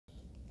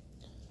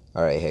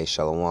All right, hey,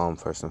 Shalom.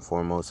 First and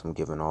foremost, I'm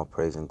giving all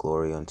praise and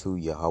glory unto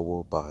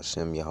Yahweh,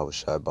 Bahashem, Yahweh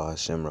Shai,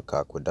 Bahashem,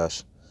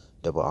 Rakakwadash.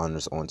 Double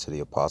honors onto the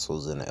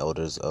apostles and the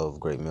elders of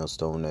Great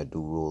Millstone that do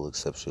rule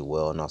exceptionally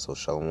well, and also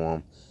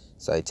Shalom.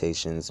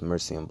 Citations,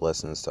 mercy, and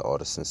blessings to all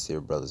the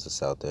sincere brothers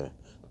that's out there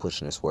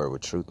pushing this word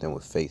with truth and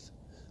with faith.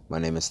 My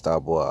name is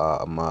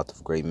Thabo Amath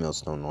of Great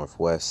Millstone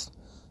Northwest.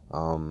 I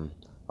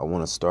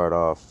want to start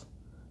off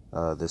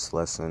this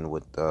lesson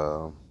with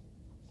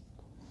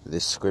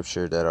this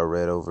scripture that I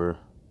read over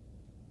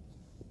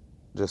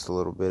just a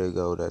little bit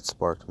ago that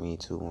sparked me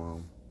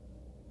to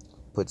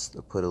put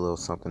a little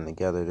something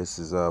together. This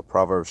is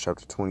Proverbs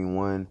chapter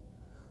 21,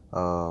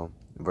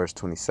 verse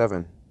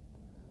 27.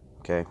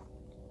 Okay,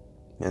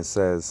 and it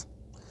says,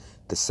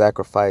 "The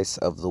sacrifice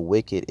of the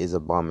wicked is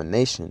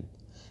abomination.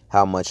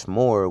 How much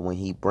more when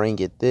he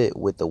bringeth it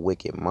with a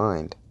wicked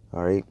mind?"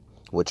 All right.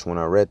 Which when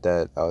I read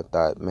that, I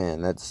thought,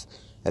 man, that's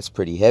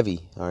pretty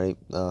heavy. All right.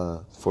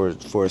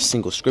 For a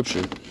single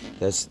scripture,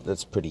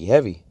 that's pretty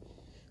heavy.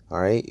 All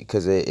right,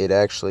 because it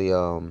actually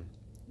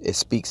it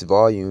speaks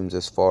volumes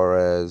as far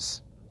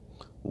as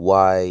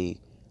why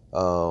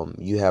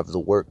you have the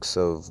works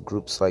of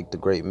groups like the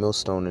Great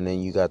Millstone, and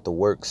then you got the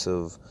works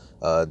of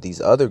these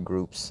other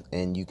groups,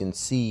 and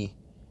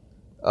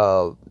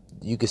uh,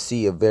 you can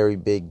see a very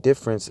big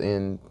difference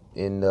in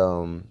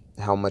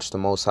how much the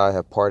Most High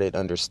have parted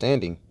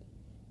understanding.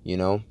 You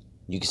know,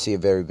 you can see a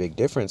very big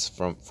difference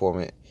from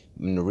it.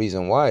 And the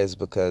reason why is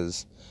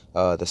because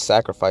the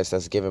sacrifice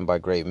that's given by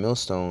Great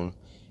Millstone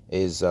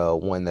is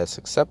one that's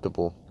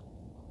acceptable.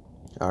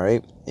 All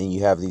right, and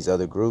you have these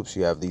other groups,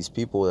 you have these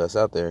people that's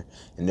out there,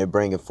 and they're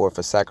bringing forth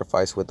a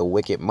sacrifice with a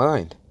wicked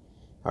mind.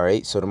 All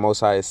right, so the Most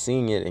High is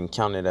seeing it and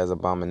counting it as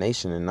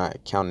abomination, and not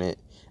counting it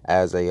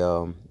as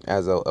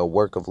a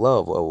work of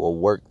love, a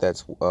work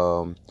that's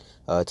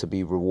to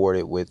be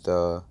rewarded with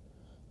the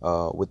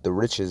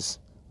riches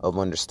of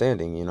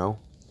understanding.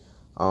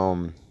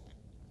 Um,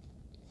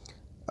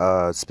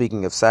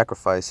 Speaking of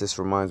sacrifice, this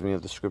reminds me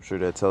of the scripture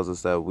that tells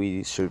us that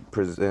we should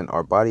present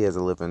our body as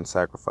a living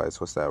sacrifice.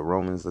 What's that?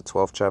 Romans, the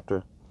 12th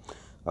chapter.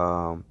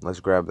 Let's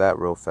grab that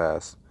real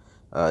fast.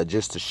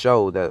 Just to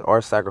show that our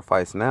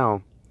sacrifice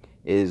now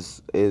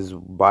is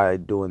by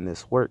doing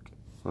this work.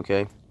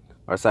 Okay?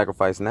 Our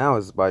sacrifice now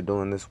is by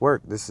doing this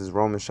work. This is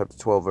Romans chapter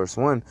 12, verse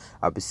 1.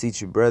 I beseech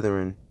you,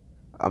 brethren.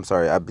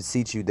 I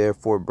beseech you,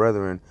 therefore,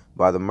 brethren,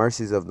 by the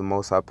mercies of the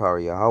Most High Power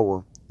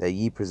Yahweh, that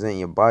ye present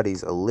your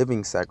bodies a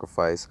living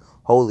sacrifice,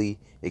 holy,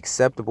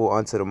 acceptable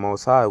unto the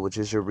Most High, which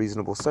is your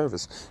reasonable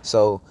service.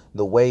 So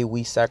the way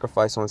we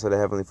sacrifice unto the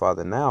Heavenly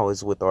Father now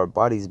is with our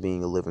bodies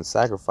being a living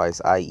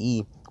sacrifice,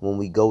 i.e., when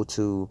we go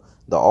to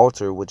the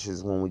altar, which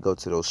is when we go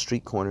to those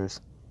street corners,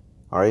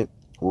 all right,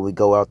 when we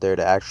go out there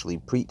to actually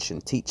preach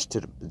and teach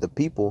to the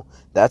people,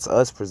 that's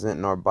us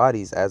presenting our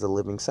bodies as a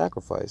living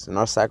sacrifice. And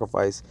our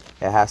sacrifice,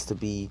 it has to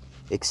be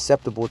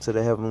acceptable to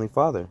the Heavenly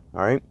Father.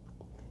 All right.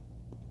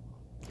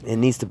 It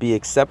needs to be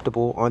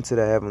acceptable unto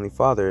the Heavenly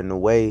Father. And the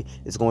way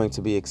it's going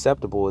to be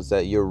acceptable is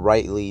that you're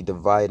rightly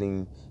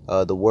dividing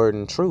the word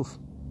and truth.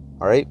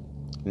 All right.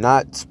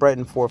 Not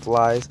spreading forth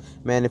lies.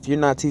 Man, if you're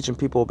not teaching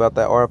people about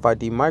that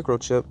RFID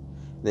microchip,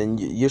 then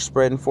you're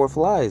spreading forth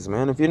lies,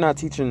 man. If you're not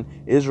teaching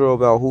Israel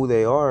about who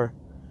they are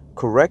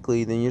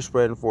correctly, then you're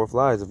spreading forth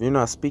lies. If you're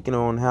not speaking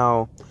on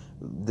how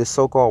the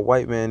so-called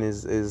white man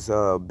is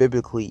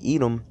biblically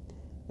Edom,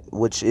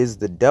 which is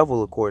the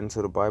devil according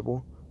to the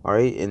Bible, all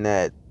right, and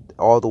that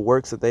all the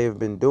works that they have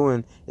been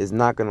doing is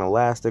not going to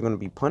last, they're going to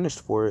be punished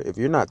for it. If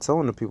you're not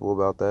telling the people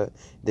about that,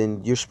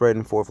 then you're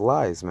spreading forth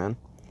lies, man.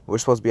 We're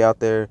supposed to be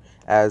out there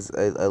as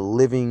a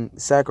living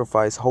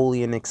sacrifice,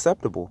 holy and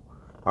acceptable.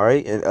 All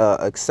right, and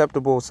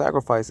acceptable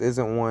sacrifice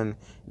isn't one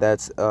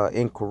that's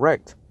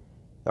incorrect.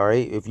 All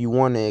right, if you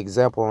want an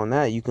example on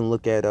that, you can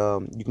look at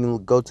you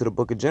can go to the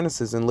book of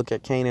Genesis and look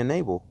at Cain and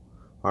Abel.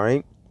 All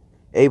right,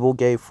 Abel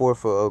gave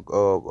forth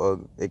a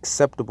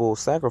acceptable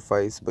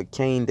sacrifice, but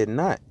Cain did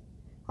not.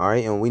 All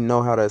right, and we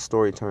know how that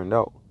story turned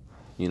out.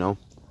 You know,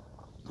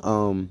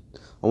 I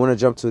want to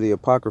jump to the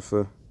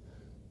Apocrypha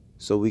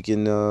so we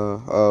can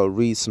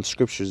read some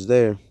scriptures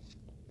there.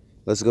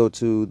 Let's go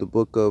to the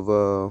book of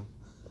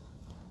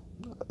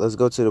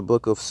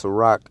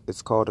Sirach.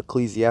 It's called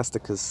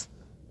Ecclesiasticus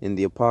in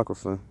the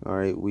Apocrypha. All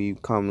right, we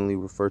commonly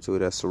refer to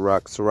it as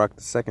Sirach. Sirach,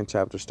 the 2nd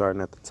chapter,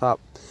 starting at the top.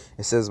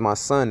 It says, "My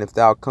son, if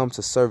thou come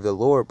to serve the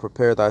Lord,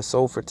 prepare thy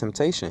soul for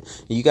temptation."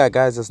 You got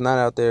guys that's not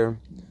out there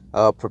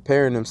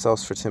preparing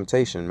themselves for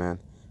temptation, man.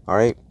 All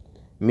right,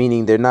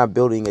 meaning they're not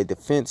building a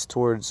defense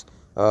towards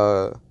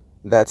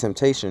that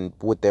temptation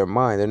with their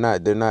mind.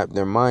 They're not.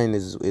 Their mind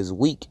is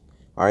weak.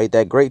 All right,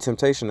 that great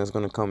temptation that's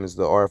going to come is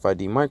the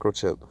RFID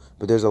microchip,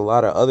 but there's a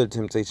lot of other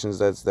temptations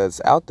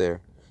that's out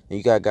there, and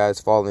you got guys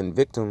falling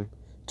victim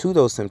to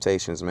those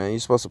temptations, man. You're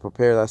supposed to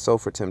prepare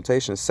thyself for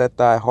temptation, set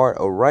thy heart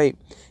aright,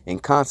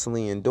 and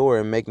constantly endure,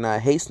 and make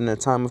not haste in a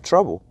time of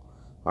trouble.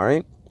 All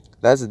right,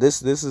 this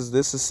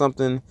is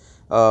something.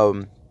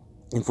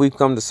 If we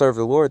come to serve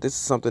the Lord, this is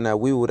something that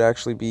we would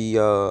actually be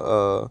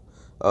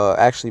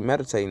actually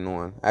meditating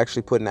on,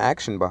 actually putting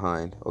action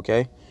behind.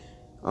 Okay.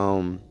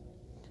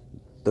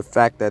 the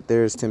fact that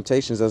there's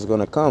temptations that's going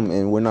to come,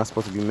 and we're not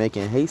supposed to be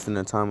making haste in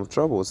a time of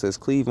trouble. It says,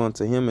 cleave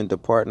unto him and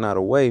depart not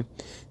away,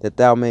 that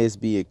thou mayest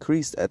be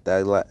increased at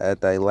thy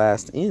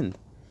last end.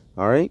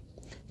 All right,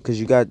 because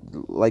you got,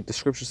 like the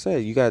scripture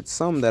said, you got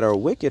some that are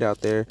wicked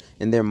out there,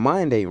 and their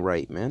mind ain't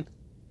right, man.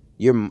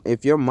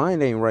 If your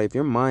mind ain't right, if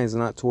your mind's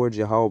not towards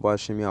Yahweh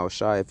B'Shem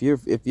Yahushai,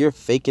 if you're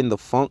faking the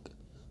funk,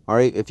 all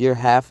right, if you're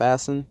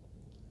half-assing,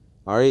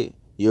 all right,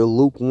 you're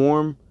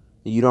lukewarm,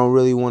 you don't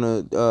really want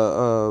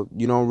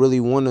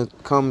to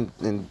come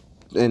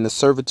in the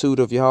servitude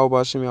of Yahweh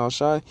B'Shem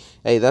Yahushai,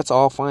 hey, that's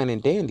all fine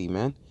and dandy,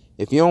 man.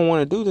 If you don't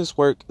want to do this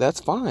work, that's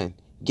fine.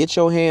 Get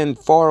your hand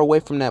far away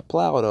from that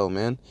plow, though,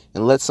 man,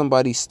 and let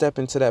somebody step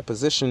into that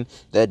position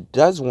that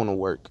does want to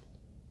work.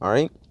 All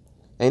right.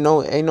 Ain't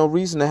no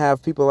reason to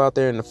have people out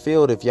there in the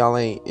field if y'all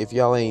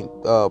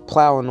ain't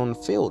plowing on the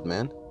field,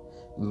 man.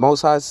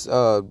 Most High,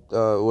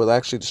 well,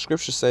 actually, the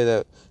scriptures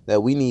say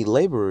that we need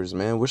laborers,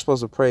 man. We're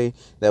supposed to pray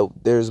that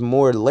there's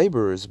more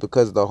laborers,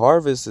 because the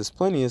harvest is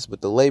plenteous,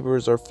 but the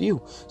laborers are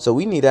few. So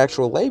we need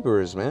actual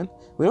laborers, man.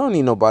 We don't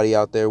need nobody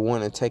out there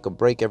wanting to take a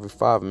break every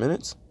 5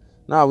 minutes.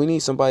 Nah, we need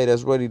somebody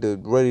that's ready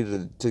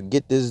to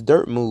get this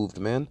dirt moved,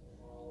 man.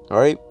 All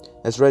right,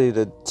 that's ready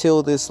to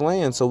till this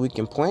land so we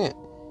can plant.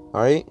 All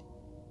right.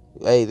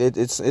 Hey,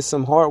 it's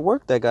some hard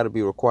work that got to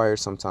be required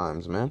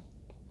sometimes, man.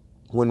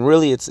 When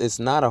really it's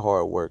not a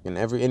hard work, and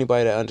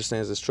anybody that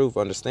understands this truth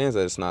understands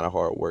that it's not a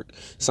hard work.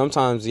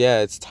 Sometimes, yeah,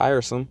 it's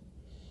tiresome.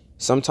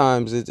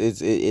 Sometimes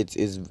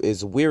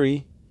it's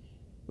weary,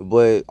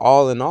 but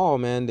all in all,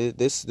 man,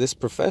 this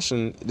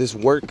profession, this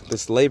work,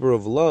 this labor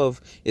of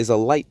love is a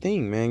light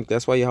thing, man.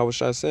 That's why Yahweh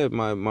Shai said,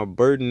 my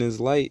burden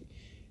is light.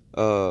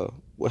 How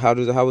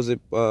was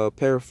it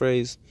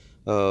paraphrased?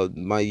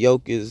 My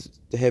yoke is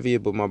heavier,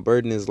 but my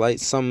burden is light.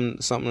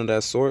 Something of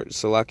that sort.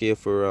 Salakia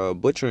for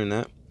butchering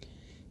that.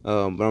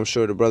 But I'm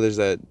sure the brothers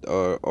that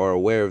are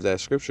aware of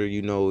that scripture,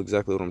 you know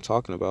exactly what I'm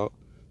talking about.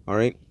 All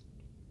right.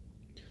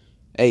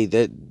 Hey,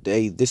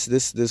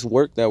 this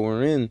work that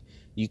we're in,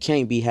 you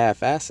can't be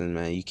half-assing,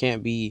 man. You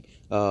can't be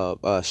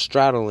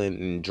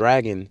straddling and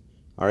dragging.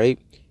 All right.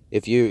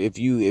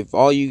 If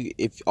all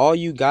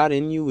you got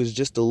in you is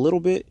just a little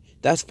bit,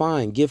 that's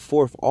fine. Give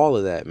forth all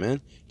of that,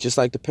 man. Just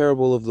like the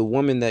parable of the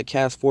woman that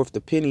cast forth the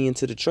penny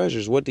into the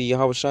treasures. What did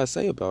Yahweh Shai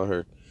say about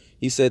her?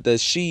 He said that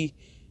she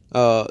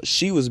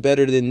was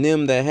better than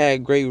them that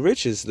had great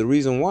riches. The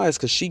reason why is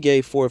because she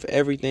gave forth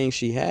everything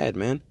she had,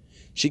 man.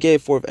 She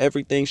gave forth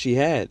everything she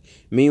had.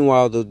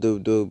 Meanwhile,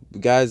 the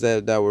guys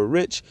that were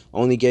rich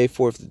only gave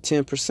forth the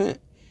 10%.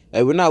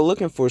 Hey, we're not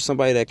looking for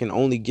somebody that can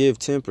only give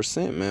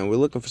 10%, man. We're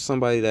looking for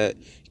somebody that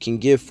can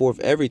give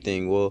forth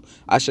everything. Well,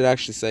 I should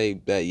actually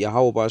say that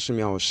Yahweh B'Shem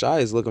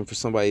Yahushai is looking for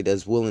somebody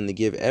that's willing to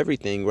give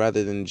everything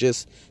rather than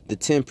just the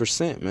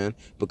 10%, man.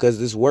 Because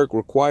this work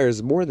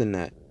requires more than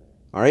that.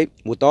 All right,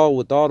 with all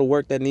the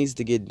work that needs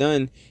to get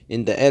done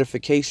in the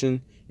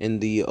edification and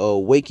the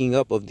waking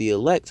up of the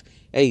elect,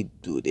 hey,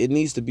 dude, it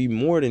needs to be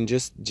more than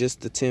just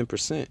the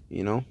 10%.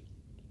 You know,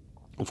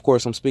 of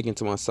course, I'm speaking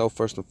to myself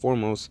first and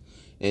foremost,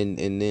 and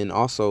then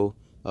also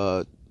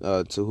to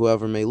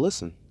whoever may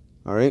listen.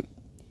 All right.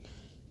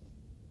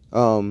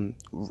 I'm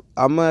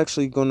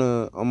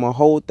gonna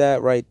hold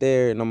that right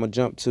there, and I'm gonna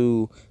jump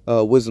to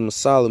Wisdom of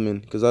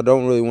Solomon, because I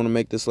don't really want to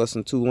make this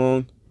lesson too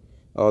long.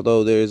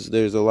 Although there's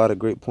a lot of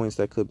great points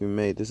that could be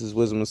made. This is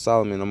Wisdom of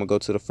Solomon. I'm going to go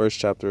to the first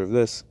chapter of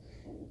this.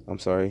 I'm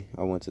sorry.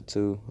 I went to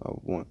 2. I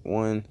want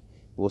 1.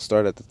 We'll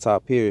start at the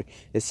top here.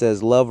 It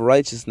says, love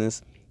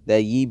righteousness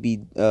that ye be,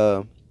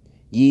 I'm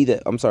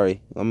going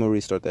to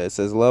restart that. It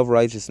says, love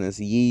righteousness,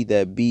 ye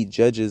that be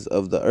judges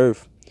of the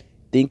earth.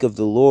 Think of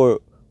the Lord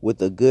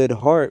with a good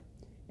heart,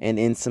 and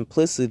in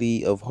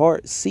simplicity of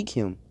heart seek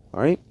him.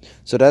 All right.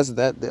 So that's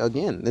that.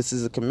 Again, this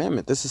is a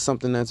commandment. This is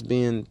something that's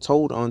being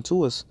told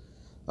unto us.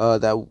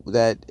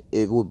 That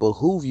it would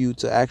behoove you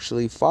to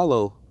actually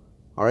follow,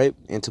 all right,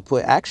 and to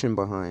put action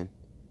behind,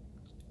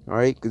 all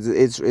right, because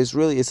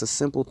it's a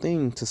simple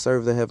thing to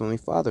serve the Heavenly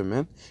Father,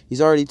 man.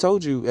 He's already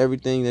told you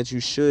everything that you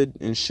should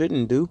and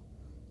shouldn't do,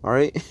 all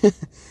right.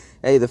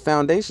 Hey, the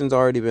foundation's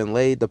already been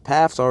laid, the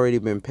path's already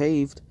been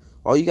paved.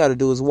 All you got to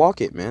do is walk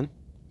it, man.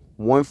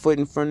 One foot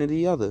in front of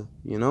the other,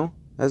 you know.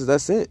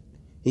 That's it.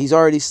 He's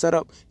already set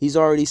up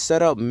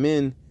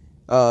men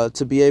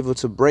to be able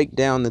to break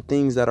down the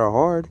things that are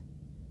hard.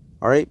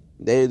 All right,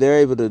 they're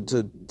able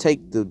to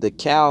take the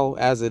cow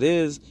as it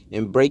is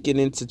and break it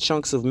into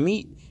chunks of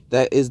meat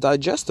that is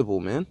digestible,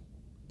 man.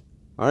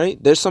 All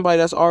right, there's somebody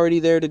that's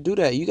already there to do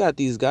that. You got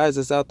these guys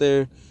that's out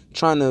there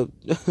trying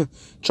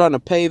to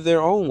pave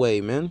their own way,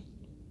 man.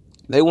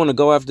 They want to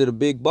go after the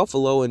big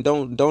buffalo and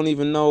don't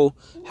even know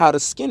how to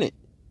skin it.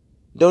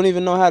 Don't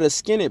even know how to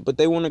skin it, but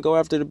they want to go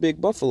after the big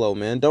buffalo,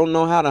 man. Don't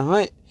know how to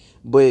hunt,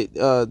 but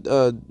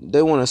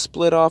they want to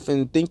split off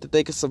and think that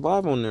they can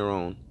survive on their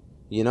own,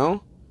 you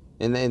know.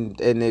 And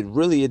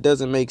it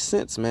doesn't make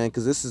sense, man,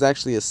 because this is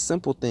actually a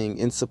simple thing.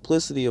 In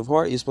simplicity of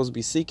heart, you're supposed to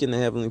be seeking the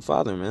Heavenly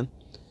Father, man.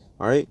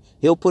 All right?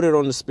 He'll put it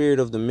on the spirit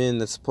of the men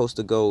that's supposed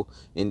to go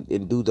and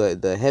do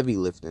the heavy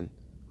lifting.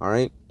 All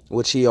right?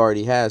 which he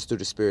already has through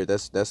the Spirit.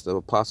 That's the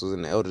apostles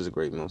and the elders of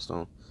Great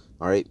Millstone.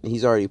 All right,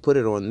 he's already put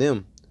it on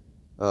them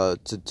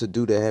to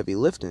do the heavy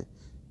lifting.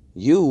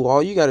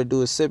 All you got to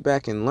do is sit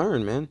back and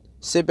learn, man.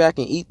 Sit back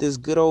and eat this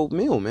good old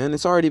meal, man.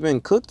 It's already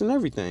been cooked and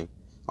everything.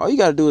 All you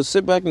got to do is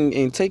sit back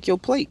and take your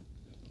plate.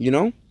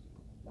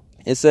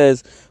 It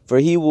says, for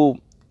he will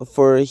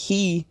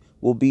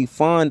be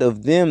fond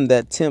of them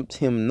that tempt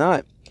him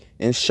not,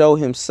 and show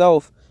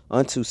himself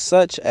unto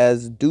such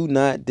as do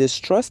not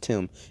distrust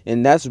him.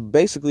 And that's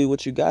basically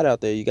what you got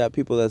out there. You got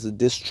people that's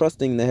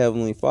distrusting the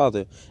Heavenly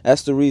Father.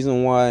 That's the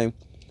reason why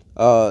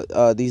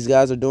these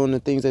guys are doing the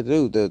things they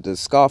do. The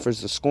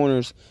scoffers, the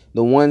scorners,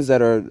 the ones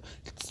that are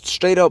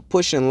straight up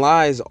pushing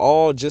lies,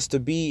 all just to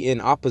be in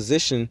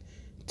opposition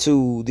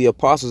to the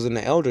apostles and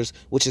the elders,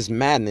 which is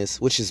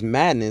madness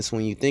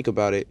when you think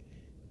about it,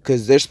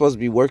 because they're supposed to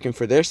be working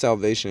for their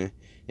salvation,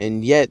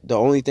 and yet the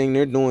only thing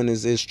they're doing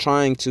is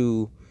trying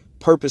to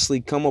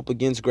purposely come up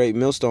against Great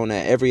Millstone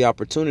at every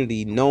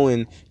opportunity,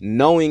 knowing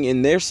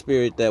in their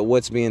spirit that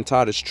what's being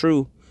taught is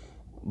true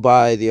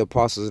by the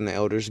apostles and the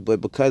elders, but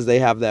because they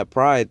have that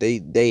pride,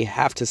 they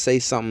have to say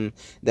something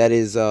that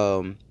is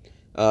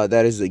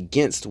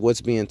against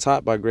what's being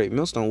taught by Great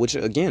Millstone, which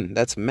again,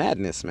 that's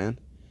madness, man.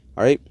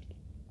 All right.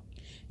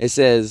 It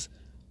says,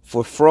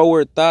 for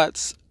froward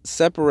thoughts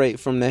separate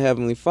from the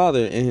Heavenly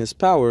Father and his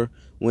power.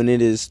 When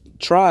it is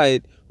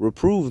tried,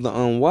 reprove the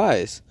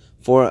unwise.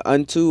 For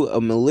unto a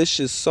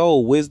malicious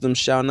soul wisdom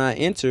shall not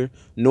enter,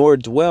 nor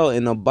dwell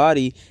in a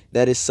body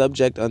that is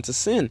subject unto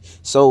sin.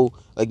 So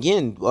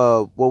again,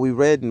 what we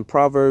read in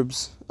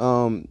Proverbs,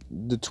 the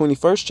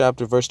 21st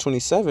chapter, verse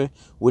 27,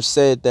 which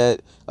said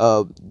that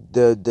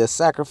the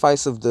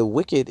sacrifice of the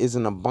wicked is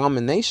an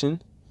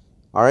abomination.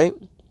 All right.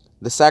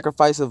 The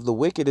sacrifice of the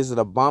wicked is an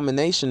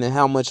abomination, and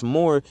how much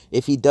more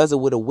if he does it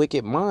with a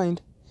wicked mind.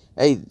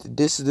 Hey,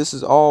 this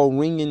is all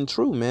ringing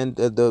true, man.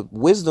 The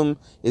wisdom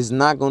is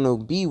not going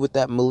to be with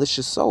that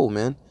malicious soul,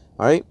 man.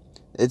 All right.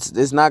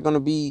 She's not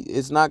going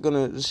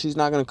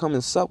to come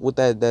and sup with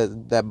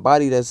that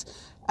body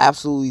that's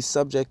absolutely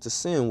subject to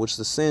sin, which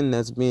the sin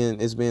is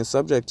being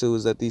subject to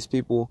is that these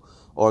people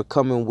are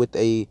coming with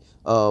a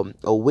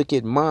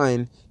wicked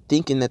mind,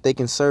 thinking that they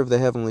can serve the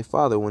Heavenly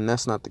Father when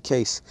that's not the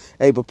case.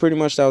 Hey, but pretty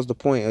much that was the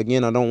point.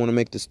 Again, I don't want to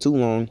make this too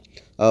long,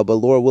 but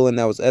Lord willing,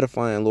 that was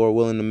edifying. Lord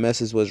willing, the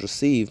message was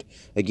received.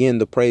 Again,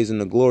 the praise and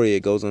the glory,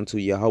 it goes unto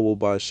Yahweh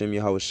Ba'Hashem,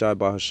 Yahweh Shai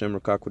Ba'Hashem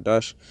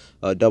Rakakwadash.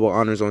 Double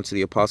honors onto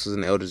the apostles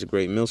and the elders of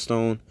Great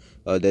Millstone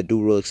that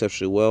do real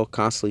exceptionally well,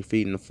 constantly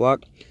feeding the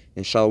flock.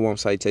 And shalom,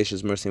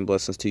 salutations, mercy, and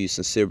blessings to you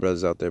sincere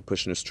brothers out there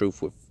pushing this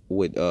truth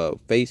with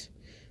faith.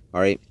 All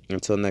right,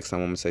 until next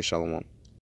time, I'm going to say shalom.